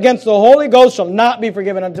blasphemy against the Holy Ghost shall not be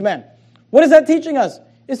forgiven unto men. What is that teaching us?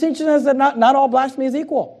 It's teaching us that not all blasphemy is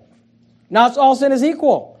equal. Not all sin is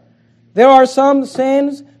equal. There are some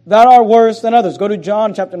sins that are worse than others. Go to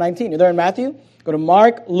John chapter 19. You're there in Matthew? Go to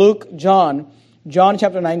Mark, Luke, John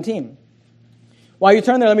chapter 19. While you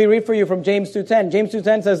turn there, let me read for you from James 2:10. James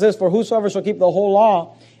 2:10 says this, for whosoever shall keep the whole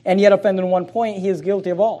law and yet offend in one point, he is guilty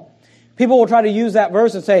of all. People will try to use that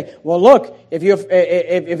verse and say, well, look, if you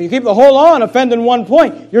keep the whole law and offend in one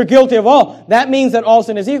point, you're guilty of all. That means that all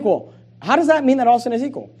sin is equal. How does that mean that all sin is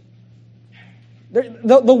equal?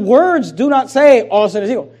 The words do not say all sin is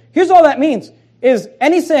equal. Here's all that means, is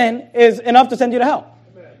any sin is enough to send you to hell.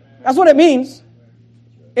 That's what it means.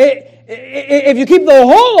 If you keep the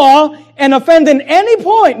whole law and offend in any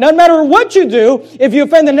point, no matter what you do, if you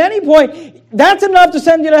offend in any point, that's enough to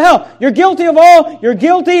send you to hell. You're guilty of all. You're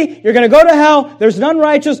guilty. You're going to go to hell. There's none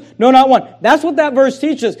righteous. No, not one. That's what that verse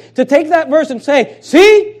teaches. To take that verse and say,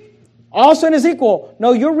 see, all sin is equal.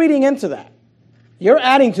 No, you're reading into that. You're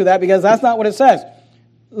adding to that because that's not what it says.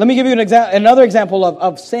 Let me give you another example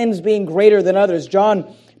of sins being greater than others.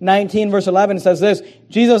 John 19 verse 11 says this,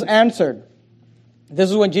 Jesus answered. This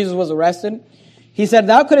is when Jesus was arrested. He said,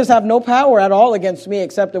 thou couldst have no power at all against me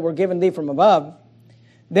except it were given thee from above.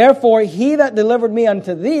 Therefore, he that delivered me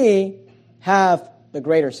unto thee hath the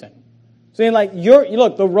greater sin. So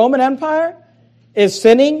look, the Roman Empire is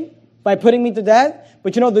sinning by putting me to death.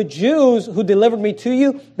 But you know, the Jews who delivered me to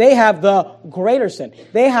you, they have the greater sin.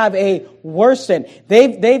 They have a worse sin.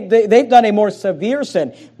 They've done a more severe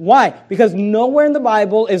sin. Why? Because nowhere in the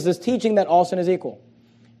Bible is this teaching that all sin is equal.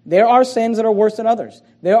 There are sins that are worse than others.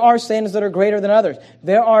 There are sins that are greater than others.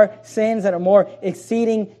 There are sins that are more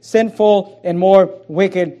exceeding sinful and more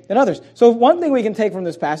wicked than others. So one thing we can take from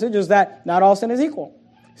this passage is that not all sin is equal.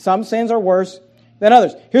 Some sins are worse than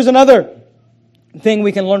others. Here's another thing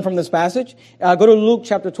we can learn from this passage. Go to Luke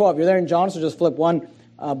chapter 12. You're there in John, so just flip one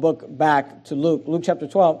book back to Luke. Luke chapter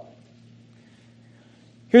 12.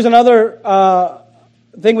 Here's another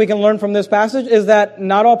thing we can learn from this passage is that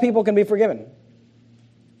not all people can be forgiven.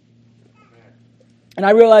 And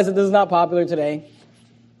I realize that this is not popular today.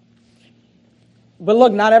 But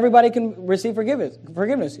look, not everybody can receive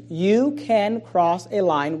forgiveness. You can cross a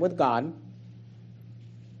line with God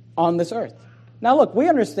on this earth. Now look, we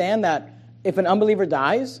understand that if an unbeliever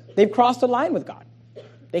dies, they've crossed a line with God.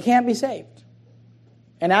 They can't be saved.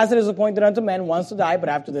 And as it is appointed unto men once to die, but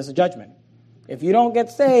after this a judgment. If you don't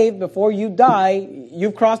get saved before you die,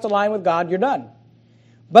 you've crossed a line with God, you're done.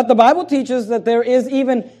 But the Bible teaches that there is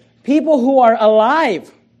even people who are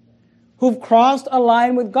alive who've crossed a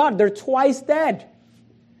line with God. They're twice dead.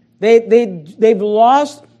 They've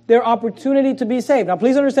lost their opportunity to be saved. Now,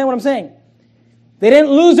 please understand what I'm saying. They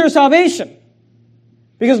didn't lose their salvation.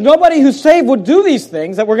 Because nobody who's saved would do these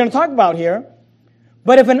things that we're going to talk about here.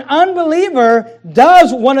 But if an unbeliever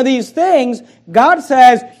does one of these things, God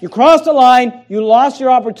says, you crossed the line, you lost your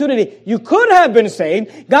opportunity. You could have been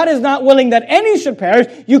saved. God is not willing that any should perish.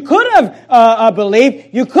 You could have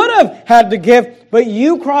believed. You could have had the gift, but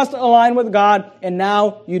you crossed the line with God, and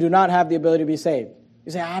now you do not have the ability to be saved.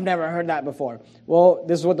 You say, I've never heard that before. Well,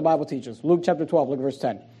 this is what the Bible teaches. Luke chapter 12, look at verse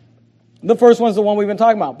 10. The first one's the one we've been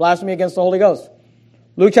talking about, blasphemy against the Holy Ghost.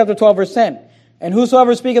 Luke chapter 12, verse 10. And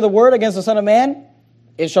whosoever speaketh the word against the Son of Man,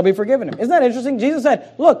 it shall be forgiven him. Isn't that interesting? Jesus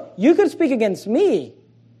said, look, you could speak against me,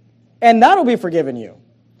 and that'll be forgiven you.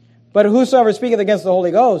 But whosoever speaketh against the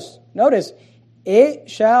Holy Ghost, notice, it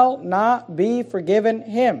shall not be forgiven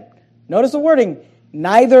him. Notice the wording,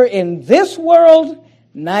 neither in this world,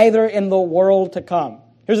 neither in the world to come.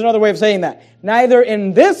 Here's another way of saying that. Neither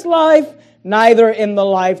in this life, neither in the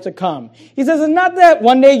life to come. He says, it's not that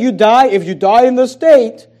one day you die, if you die in the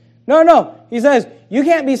state. No. He says, you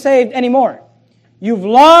can't be saved anymore. You've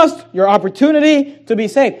lost your opportunity to be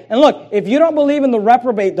saved. And look, if you don't believe in the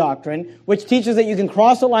reprobate doctrine, which teaches that you can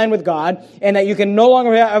cross the line with God and that you can no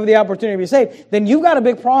longer have the opportunity to be saved, then you've got a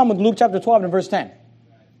big problem with Luke chapter 12 and verse 10.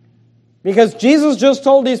 Because Jesus just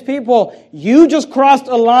told these people, you just crossed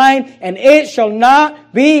a line and it shall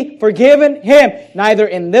not be forgiven him, neither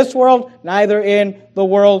in this world, neither in the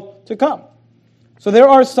world to come. So there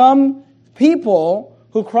are some people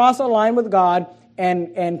who cross a line with God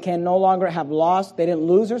and can no longer have lost. They didn't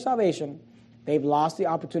lose their salvation. They've lost the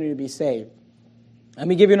opportunity to be saved. Let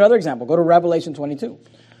me give you another example. Go to Revelation 22.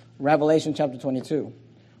 Revelation chapter 22.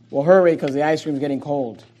 Well, hurry because the ice cream's getting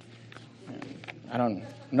cold. I don't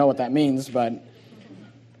know what that means, but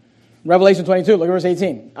Revelation 22, look at verse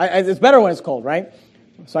 18. It's better when it's cold, right?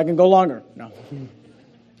 So I can go longer. No.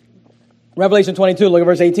 Revelation 22, look at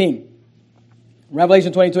verse 18.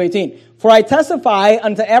 Revelation 22:18. For I testify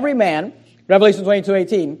unto every man, Revelation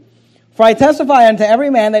 22:18. For I testify unto every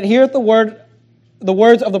man that heareth the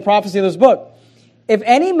words of the prophecy of this book. If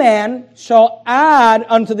any man shall add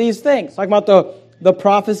unto these things, talking about the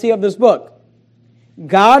prophecy of this book,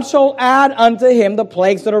 God shall add unto him the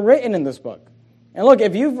plagues that are written in this book. And look,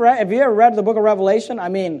 if you ever read the book of Revelation, I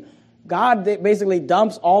mean, God basically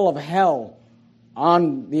dumps all of hell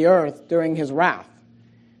on the earth during his wrath.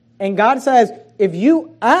 And God says, if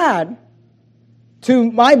you add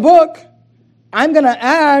to my book, I'm going to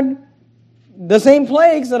add the same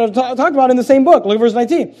plagues that are talked about in the same book. Look at verse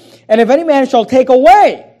 19. And if any man shall take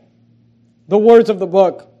away the words of the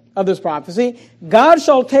book of this prophecy, God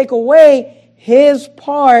shall take away his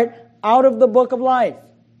part out of the book of life.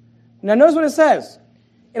 Now notice what it says.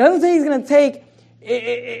 It doesn't say he's going to take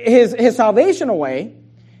his salvation away.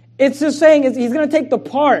 It's just saying he's going to take the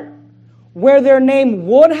part where their name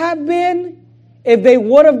would have been if they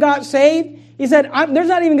would have got saved. He said, there's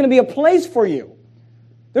not even going to be a place for you.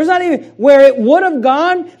 There's not even, where it would have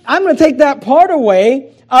gone, I'm going to take that part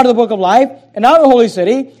away out of the book of life and out of the holy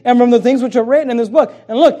city and from the things which are written in this book.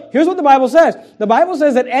 And look, here's what the Bible says. The Bible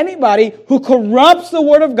says that anybody who corrupts the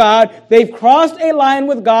word of God, they've crossed a line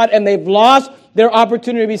with God and they've lost their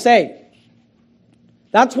opportunity to be saved.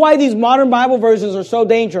 That's why these modern Bible versions are so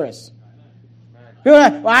dangerous. People are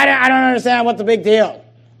like, well, I don't understand what's the big deal.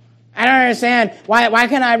 I don't understand. Why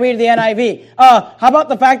can't I read the NIV? How about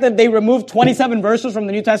the fact that they removed 27 verses from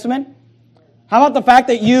the New Testament? How about the fact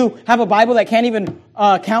that you have a Bible that can't even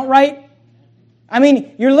count right? I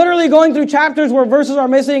mean, you're literally going through chapters where verses are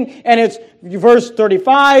missing, and it's verse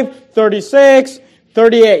 35, 36,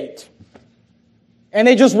 38. And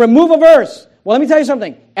they just remove a verse. Well, let me tell you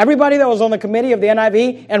something. Everybody that was on the committee of the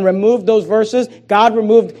NIV and removed those verses, God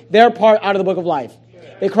removed their part out of the book of life.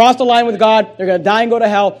 They crossed the line with God. They're going to die and go to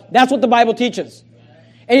hell. That's what the Bible teaches.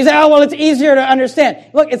 And you say, oh, well, it's easier to understand.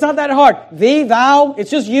 Look, it's not that hard. Thee, thou,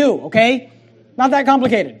 it's just you, okay? Not that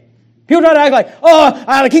complicated. People try to act like,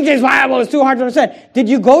 the King James Bible is too hard to understand. Did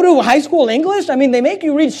you go to high school English? I mean, they make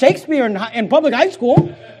you read Shakespeare in public high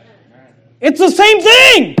school. It's the same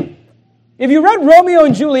thing. If you read Romeo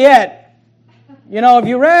and Juliet, if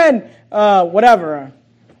you read I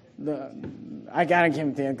can't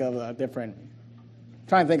even think of a different...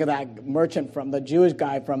 Trying to think of that merchant from the Jewish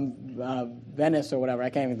guy from Venice or whatever. I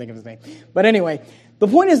can't even think of his name. But anyway, the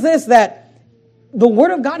point is this, that the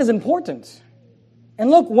Word of God is important.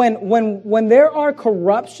 And look, when there are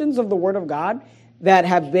corruptions of the Word of God that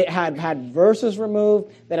have had verses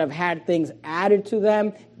removed, that have had things added to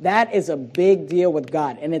them, that is a big deal with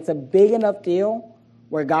God. And it's a big enough deal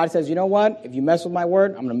where God says, you know what? If you mess with my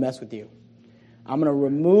Word, I'm going to mess with you. I'm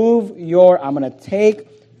going to take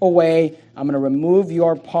away. I'm going to remove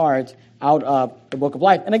your part out of the book of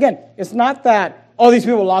life. And again, it's not that, oh, these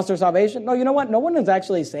people lost their salvation. No, you know what? No one is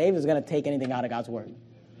actually saved is going to take anything out of God's word.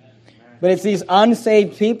 But it's these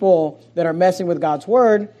unsaved people that are messing with God's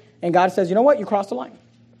word, and God says, you know what? You crossed the line.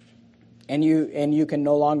 And you can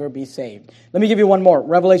no longer be saved. Let me give you one more.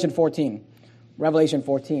 Revelation 14. Revelation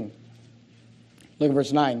 14. Look at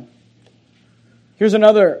verse 9. Here's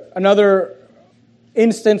another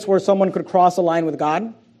instance where someone could cross a line with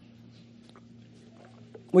God.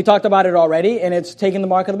 We talked about it already, and it's taking the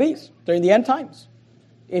mark of the beast during the end times.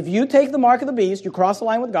 If you take the mark of the beast, you cross the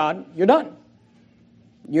line with God, you're done.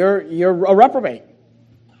 You're a reprobate.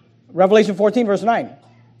 Revelation 14, verse 9.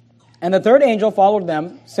 And the third angel followed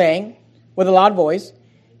them, saying with a loud voice,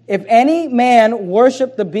 if any man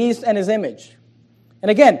worship the beast and his image. And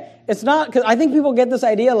again, it's not, because I think people get this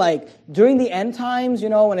idea like during the end times,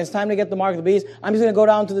 when it's time to get the mark of the beast, I'm just going to go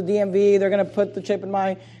down to the DMV, they're going to put the chip in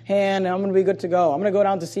my hand, and I'm going to be good to go. I'm going to go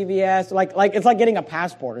down to CVS, like it's like getting a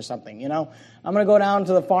passport or something, I'm going to go down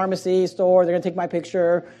to the pharmacy store, they're going to take my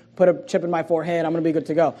picture, put a chip in my forehead, I'm going to be good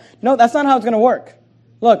to go. No, that's not how it's going to work.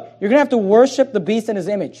 Look, you're going to have to worship the beast and his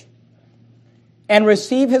image and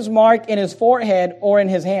receive his mark in his forehead or in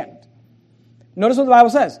his hand. Notice what the Bible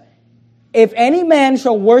says. If any man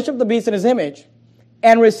shall worship the beast in his image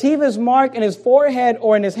and receive his mark in his forehead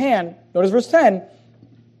or in his hand, notice verse 10,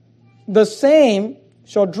 the same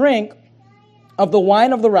shall drink of the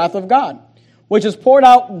wine of the wrath of God, which is poured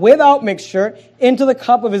out without mixture into the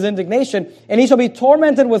cup of his indignation, and he shall be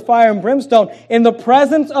tormented with fire and brimstone in the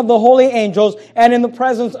presence of the holy angels and in the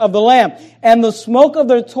presence of the Lamb. And the smoke of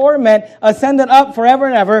their torment ascended up forever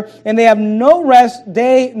and ever, and they have no rest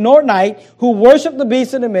day nor night, who worship the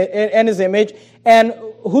beast and his image, and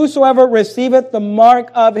whosoever receiveth the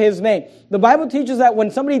mark of his name. The Bible teaches that when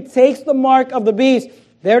somebody takes the mark of the beast,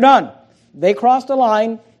 they're done. They cross the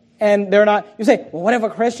line. And they're not, you say, well, what if a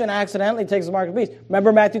Christian accidentally takes the mark of the beast?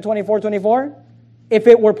 Remember Matthew 24:24? If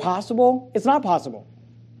it were possible, it's not possible.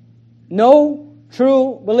 No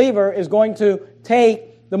true believer is going to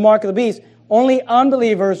take the mark of the beast. Only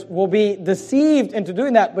unbelievers will be deceived into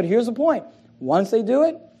doing that. But here's the point. Once they do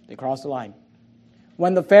it, they cross the line.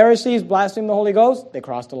 When the Pharisees blasphemed the Holy Ghost, they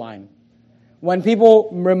crossed the line. When people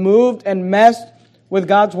removed and messed with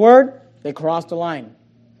God's word, they crossed the line.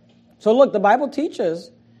 So look, the Bible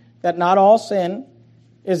teaches that not all sin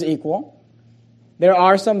is equal. There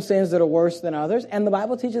are some sins that are worse than others. And the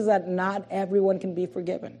Bible teaches that not everyone can be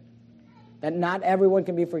forgiven. That not everyone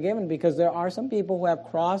can be forgiven because there are some people who have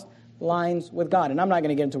crossed lines with God. And I'm not going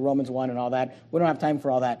to get into Romans 1 and all that. We don't have time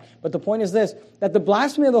for all that. But the point is this, that the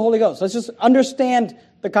blasphemy of the Holy Ghost, let's just understand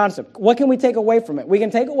the concept. What can we take away from it? We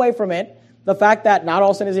can take away from it the fact that not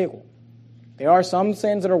all sin is equal. There are some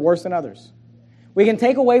sins that are worse than others. We can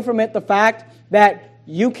take away from it the fact that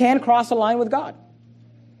you can cross a line with God.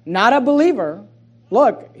 Not a believer.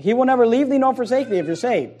 Look, he will never leave thee nor forsake thee if you're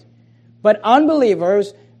saved. But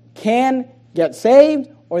unbelievers can get saved,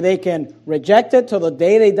 or they can reject it till the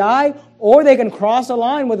day they die, or they can cross a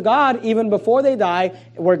line with God even before they die,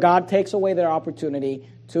 where God takes away their opportunity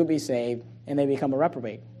to be saved, and they become a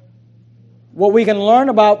reprobate. What we can learn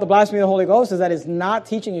about the blasphemy of the Holy Ghost is that it's not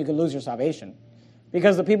teaching you can lose your salvation.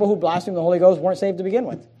 Because the people who blasphemed the Holy Ghost weren't saved to begin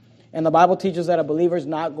with. And the Bible teaches that a believer is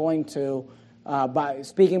not going to, by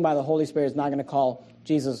speaking by the Holy Spirit, is not going to call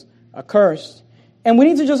Jesus accursed. And we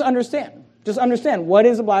need to just understand what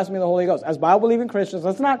is the blasphemy of the Holy Ghost. As Bible-believing Christians,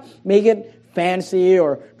 let's not make it fancy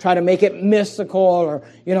or try to make it mystical or,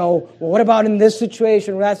 well, what about in this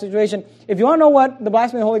situation or that situation? If you want to know what the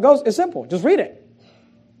blasphemy of the Holy Ghost is, simple. Just read it.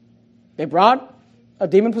 They brought a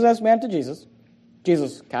demon-possessed man to Jesus.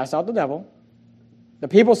 Jesus cast out the devil. The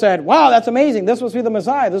people said, wow, that's amazing. This must be the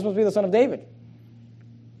Messiah. This must be the Son of David.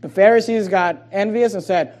 The Pharisees got envious and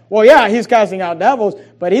said, well, yeah, he's casting out devils,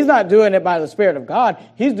 but he's not doing it by the Spirit of God.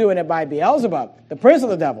 He's doing it by Beelzebub, the prince of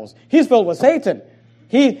the devils. He's filled with Satan.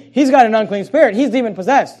 He's got an unclean spirit. He's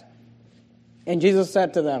demon-possessed. And Jesus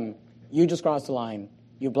said to them, you just crossed the line.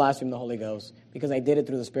 You blasphemed the Holy Ghost because I did it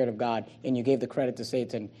through the Spirit of God, and you gave the credit to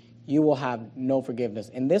Satan. You will have no forgiveness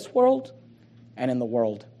in this world and in the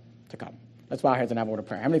world to come. Let's bow our heads and have a word of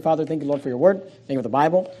prayer. Heavenly Father, thank you, Lord, for your word. Thank you for the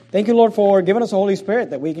Bible. Thank you, Lord, for giving us the Holy Spirit,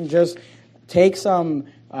 that we can just take some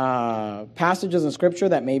passages in Scripture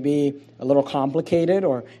that may be a little complicated,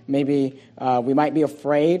 or maybe we might be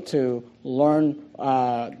afraid to learn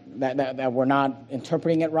that we're not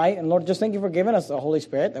interpreting it right. And Lord, just thank you for giving us the Holy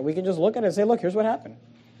Spirit, that we can just look at it and say, look, here's what happened.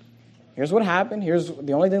 Here's what happened. Here's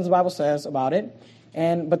the only things the Bible says about it.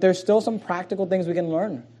 But there's still some practical things we can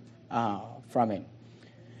learn from it.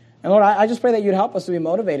 And Lord, I just pray that you'd help us to be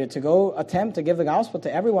motivated to go attempt to give the gospel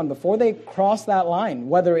to everyone before they cross that line,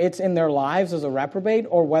 whether it's in their lives as a reprobate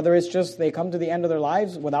or whether it's just they come to the end of their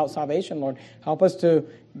lives without salvation. Lord, help us to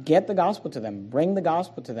get the gospel to them, bring the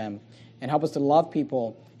gospel to them, and help us to love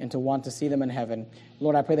people and to want to see them in heaven.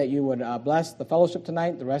 Lord, I pray that you would bless the fellowship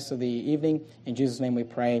tonight, the rest of the evening. In Jesus' name we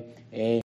pray. Amen.